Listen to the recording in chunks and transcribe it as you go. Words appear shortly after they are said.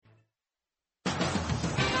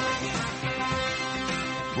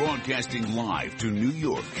Broadcasting live to New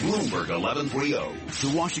York, Bloomberg 1130.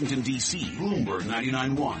 To Washington, D.C., Bloomberg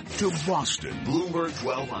 99.1. To Boston, Bloomberg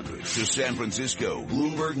 1200. To San Francisco,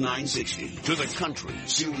 Bloomberg 960. To the country,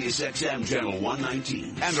 Sirius XM Channel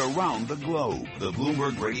 119. And around the globe, the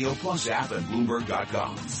Bloomberg Radio Plus app at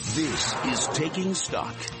Bloomberg.com. This is Taking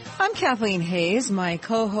Stock. I'm Kathleen Hayes. My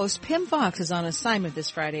co-host Pimm is on assignment this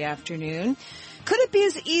Friday afternoon. Could it be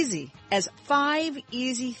as easy as 5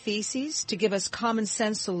 easy theses to give us common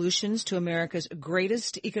sense solutions to America's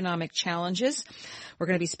greatest economic challenges? We're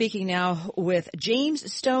going to be speaking now with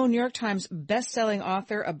James Stone, New York Times best-selling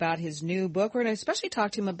author, about his new book. We're going to especially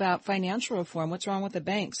talk to him about financial reform. What's wrong with the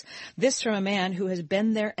banks? This from a man who has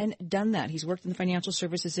been there and done that. He's worked in the financial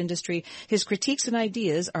services industry. His critiques and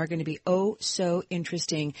ideas are going to be oh so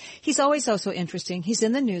interesting. He's always oh so interesting. He's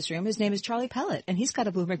in the newsroom. His name is Charlie Pellet, and he's got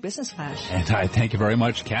a Bloomberg Business Flash. And I thank you very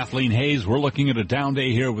much, Kathleen Hayes. We're looking at a down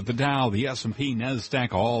day here with the Dow, the S&P,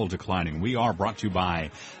 NASDAQ all declining. We are brought to you by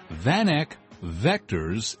VanEck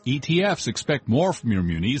Vectors ETFs. Expect more from your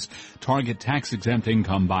munis. Target tax-exempt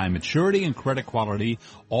income by maturity and credit quality,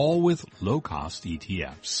 all with low-cost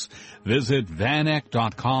ETFs. Visit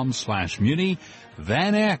vaneck.com/muni.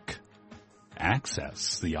 VanEck.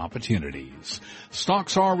 Access the opportunities.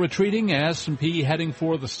 Stocks are retreating. S&P heading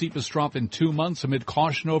for the steepest drop in 2 months amid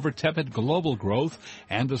caution over tepid global growth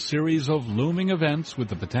and a series of looming events with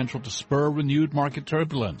the potential to spur renewed market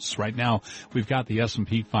turbulence. Right now, we've got the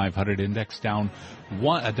S&P 500 index down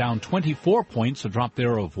 24 points, a drop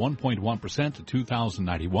there of 1.1% to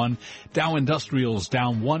 2,091. Dow Industrials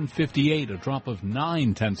down 158, a drop of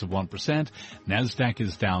 0.9%. NASDAQ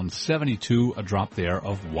is down 72, a drop there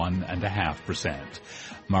of 1.5%.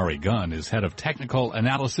 Murray Gunn is head of technical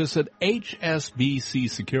analysis at HSBC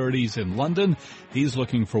Securities in London. He's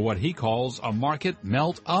looking for what he calls a market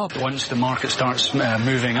melt up. Once the market starts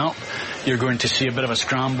moving up, you're going to see a bit of a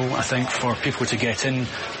scramble, I think, for people to get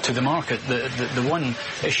into the market. The one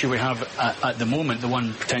issue we have at the moment, the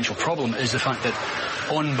one potential problem, is the fact that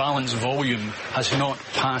on-balance volume has not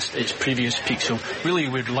passed its previous peak. So really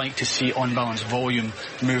we'd like to see on-balance volume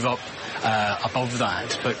move up above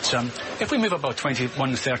that. But if we move above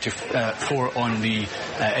 2134 on the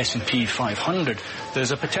S&P 500,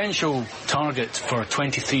 there's a potential target for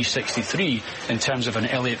 2363 in terms of an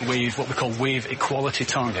Elliott wave, what we call wave equality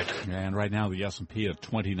target. And right now the S&P at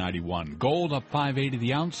 2091. Gold up 580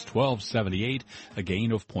 the ounce, 1278, a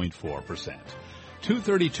gain of 0.4%.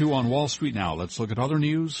 2:32 on Wall Street now. Let's look at other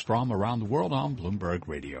news from around the world on Bloomberg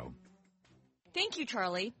Radio. Thank you,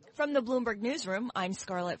 Charlie. From the Bloomberg Newsroom, I'm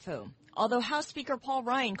Scarlett Fu. Although House Speaker Paul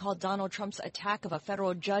Ryan called Donald Trump's attack of a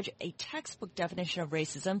federal judge a textbook definition of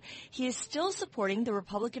racism, he is still supporting the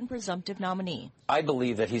Republican presumptive nominee. I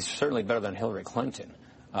believe that he's certainly better than Hillary Clinton.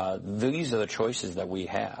 These are the choices that we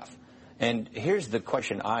have. And here's the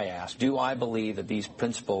question I ask. Do I believe that these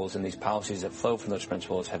principles and these policies that flow from those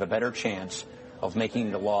principles have a better chance of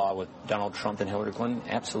making the law with Donald Trump than Hillary Clinton?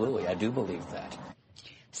 Absolutely. I do believe that.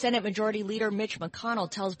 Senate Majority Leader Mitch McConnell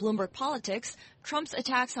tells Bloomberg Politics Trump's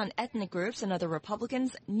attacks on ethnic groups and other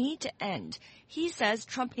Republicans need to end. He says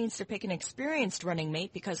Trump needs to pick an experienced running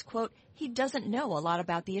mate because, quote, he doesn't know a lot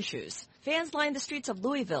about the issues. Fans lined the streets of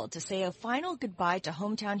Louisville to say a final goodbye to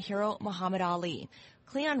hometown hero Muhammad Ali.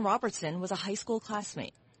 Cleon Robertson was a high school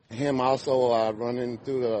classmate. Him also running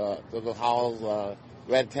through the halls,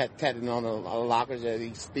 tat-tatting on the lockers as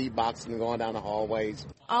he's speedboxing and going down the hallways.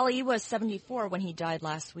 Ali was 74 when he died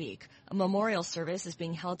last week. A memorial service is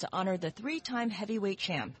being held to honor the 3-time heavyweight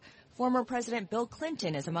champ. Former President Bill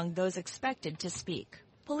Clinton is among those expected to speak.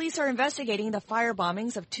 Police are investigating the fire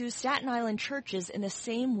bombings of 2 Staten Island churches in the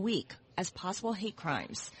same week as possible hate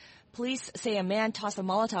crimes. Police say a man tossed a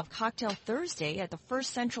Molotov cocktail Thursday at the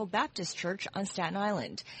First Central Baptist Church on Staten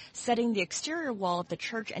Island, setting the exterior wall of the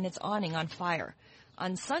church and its awning on fire.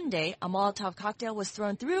 On Sunday, a Molotov cocktail was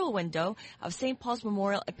thrown through a window of St. Paul's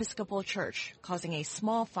Memorial Episcopal Church, causing a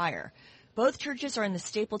small fire. Both churches are in the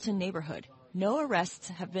Stapleton neighborhood. No arrests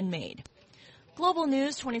have been made. Global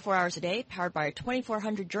news 24 hours a day, powered by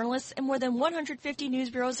 2,400 journalists and more than 150 news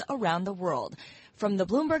bureaus around the world. From the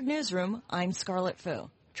Bloomberg Newsroom, I'm Scarlett Fu.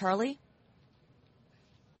 Charlie?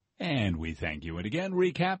 And we thank you. And again,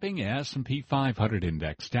 recapping, S&P 500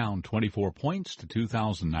 index down 24 points to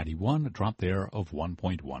 2,091, a drop there of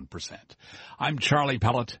 1.1%. I'm Charlie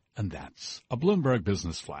Pellet, and that's a Bloomberg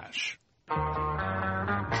Business Flash.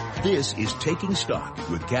 This is Taking Stock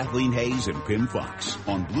with Kathleen Hayes and Pimm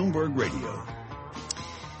on Bloomberg Radio.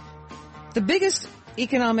 The biggest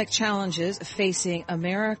economic challenges facing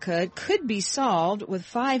America could be solved with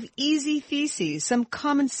 5 easy theses, some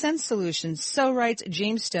common sense solutions. So writes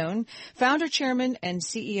James Stone, founder, chairman, and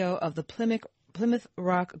CEO of the Plymouth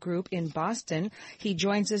Rock Group in Boston. He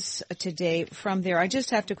joins us today from there. I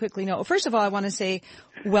just have to quickly know, first of all, I want to say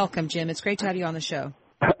welcome, Jim. It's great to have you on the show.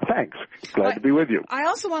 Thanks. Glad to be with you. I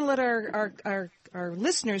also want to let our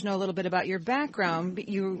listeners know a little bit about your background.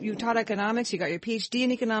 You taught economics. You got your PhD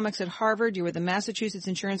in economics at Harvard. You were the Massachusetts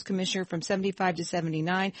Insurance Commissioner from 75 to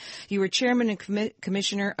 79. You were chairman and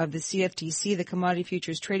commissioner of the CFTC, the Commodity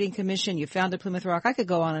Futures Trading Commission. You founded Plymouth Rock. I could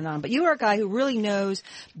go on and on, but you are a guy who really knows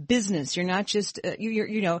business. You're not just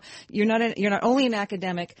you're not only an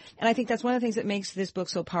academic, and I think that's one of the things that makes this book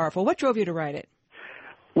so powerful. What drove you to write it?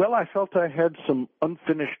 Well, I felt I had some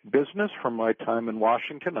unfinished business from my time in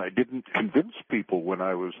Washington. I didn't convince people when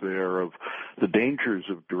I was there of the dangers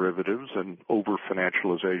of derivatives and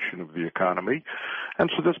over-financialization of the economy. And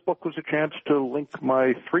so this book was a chance to link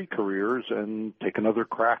my three careers and take another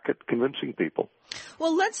crack at convincing people.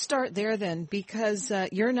 Well, let's start there then, because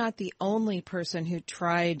you're not the only person who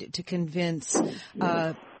tried to convince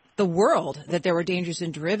the world that there were dangers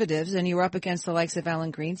in derivatives, and you were up against the likes of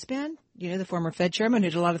Alan Greenspan, the former Fed chairman, who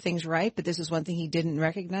did a lot of things right, but this is one thing he didn't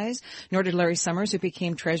recognize, nor did Larry Summers, who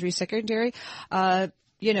became Treasury Secretary, nor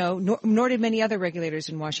did many other regulators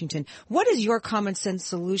in Washington. What is your common sense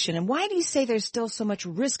solution, and why do you say there's still so much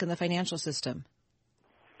risk in the financial system?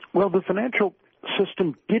 Well, the financial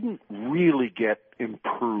system didn't really get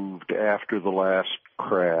improved after the last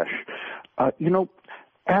crash.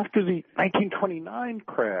 After the 1929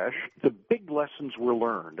 crash, the big lessons were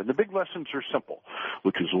learned, and the big lessons are simple,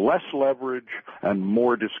 which is less leverage and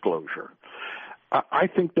more disclosure. I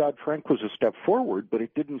think Dodd-Frank was a step forward, but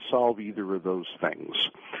it didn't solve either of those things.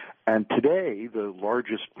 And today, the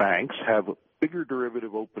largest banks have bigger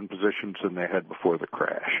derivative open positions than they had before the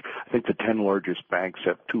crash. I think the 10 largest banks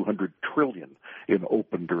have $200 trillion in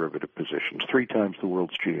open derivative positions, 3 times the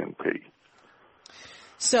world's GNP.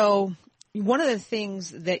 So one of the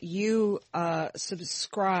things that you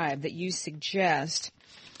subscribe, that you suggest,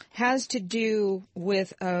 has to do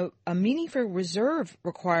with a meaningful reserve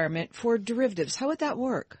requirement for derivatives. How would that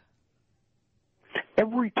work?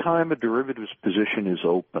 Every time a derivatives position is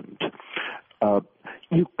opened,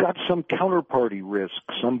 you've got some counterparty risk,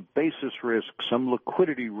 some basis risk, some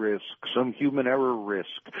liquidity risk, some human error risk.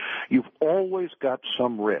 You've always got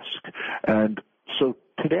some risk. And so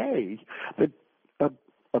today,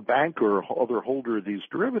 a bank or other holder of these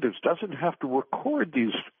derivatives doesn't have to record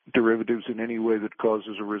these derivatives in any way that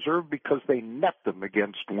causes a reserve because they net them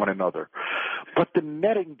against one another. But the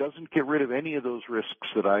netting doesn't get rid of any of those risks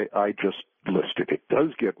that I just listed. It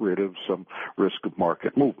does get rid of some risk of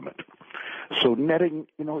market movement. So netting,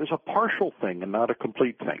 is a partial thing and not a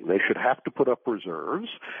complete thing. They should have to put up reserves,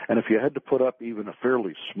 and if you had to put up even a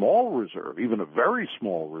fairly small reserve, even a very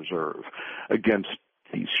small reserve against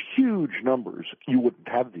these huge numbers, you wouldn't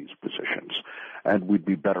have these positions, and we'd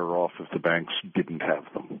be better off if the banks didn't have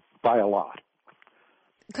them by a lot.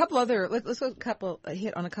 Let's go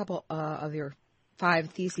hit on a couple of your 5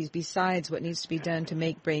 theses besides what needs to be done to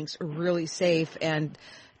make banks really safe and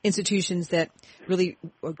institutions that really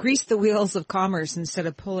grease the wheels of commerce instead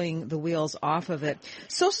of pulling the wheels off of it.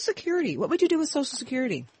 Social Security. What would you do with Social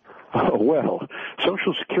Security? Oh, well,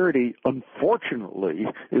 Social Security, unfortunately,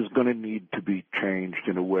 is going to need to be changed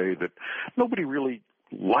in a way that nobody really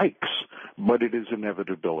likes, but it is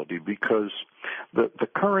inevitability because the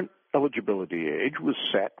current eligibility age was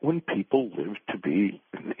set when people lived to be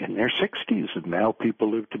in their 60s, and now people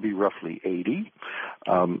live to be roughly 80.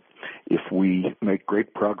 If we make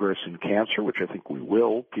great progress in cancer, which I think we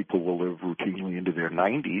will, people will live routinely into their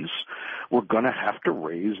 90s, we're going to have to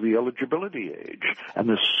raise the eligibility age. And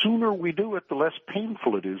the sooner we do it, the less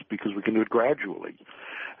painful it is because we can do it gradually.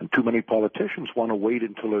 And too many politicians want to wait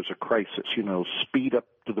until there's a crisis, speed up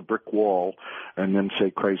to the brick wall and then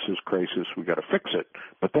say, crisis, we got to fix it.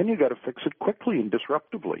 But then you got to fix it quickly and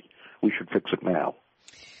disruptively. We should fix it now.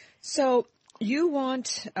 So you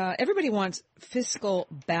want, everybody wants fiscal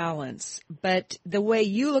balance, but the way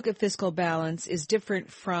you look at fiscal balance is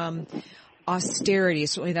different from austerity.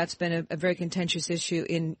 Certainly that's been a very contentious issue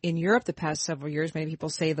in Europe the past several years. Many people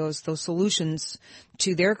say those solutions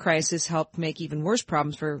to their crisis help make even worse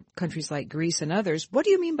problems for countries like Greece and others. What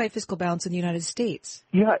do you mean by fiscal balance in the United States?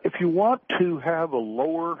 Yeah, if you want to have a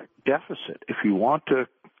lower deficit, if you want to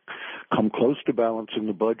come close to balancing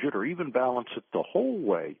the budget or even balance it the whole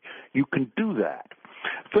way, you can do that.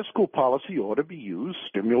 Fiscal policy ought to be used,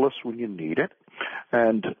 stimulus when you need it,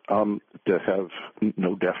 and to have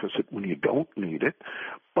no deficit when you don't need it.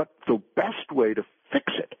 But the best way to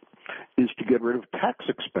fix it is to get rid of tax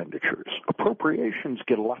expenditures. Appropriations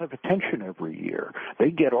get a lot of attention every year.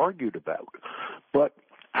 They get argued about. But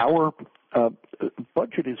our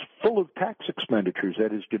budget is full of tax expenditures,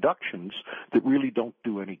 that is, deductions that really don't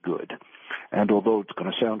do any good. And although it's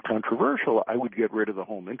going to sound controversial, I would get rid of the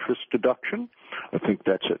home interest deduction. I think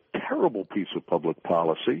that's a terrible piece of public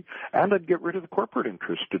policy. And I'd get rid of the corporate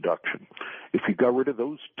interest deduction. If you got rid of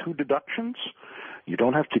those two deductions, you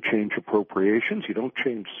don't have to change appropriations. You don't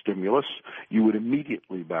change stimulus. You would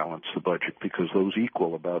immediately balance the budget because those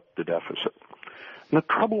equal about the deficit. And the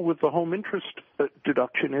trouble with the home interest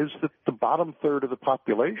deduction is that the bottom third of the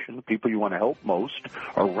population, the people you want to help most,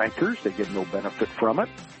 are renters. They get no benefit from it.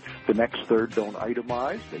 The next third don't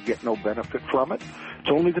itemize. They get no benefit from it. It's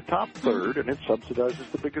only the top third, and it subsidizes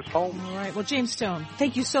the biggest homes. All right. Well, James Stone,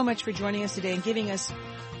 thank you so much for joining us today and giving us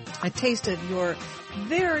a taste of your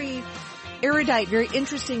very erudite, very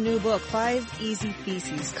interesting new book, 5 Easy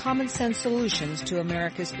Theses, Common Sense Solutions to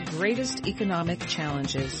America's Greatest Economic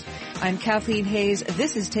Challenges. I'm Kathleen Hayes.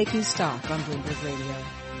 This is Taking Stock on Bloomberg Radio.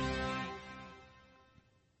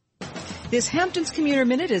 This Hamptons Commuter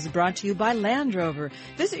Minute is brought to you by Land Rover.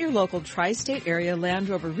 Visit your local tri-state area Land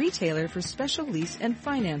Rover retailer for special lease and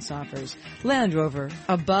finance offers. Land Rover,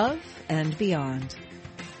 above and beyond.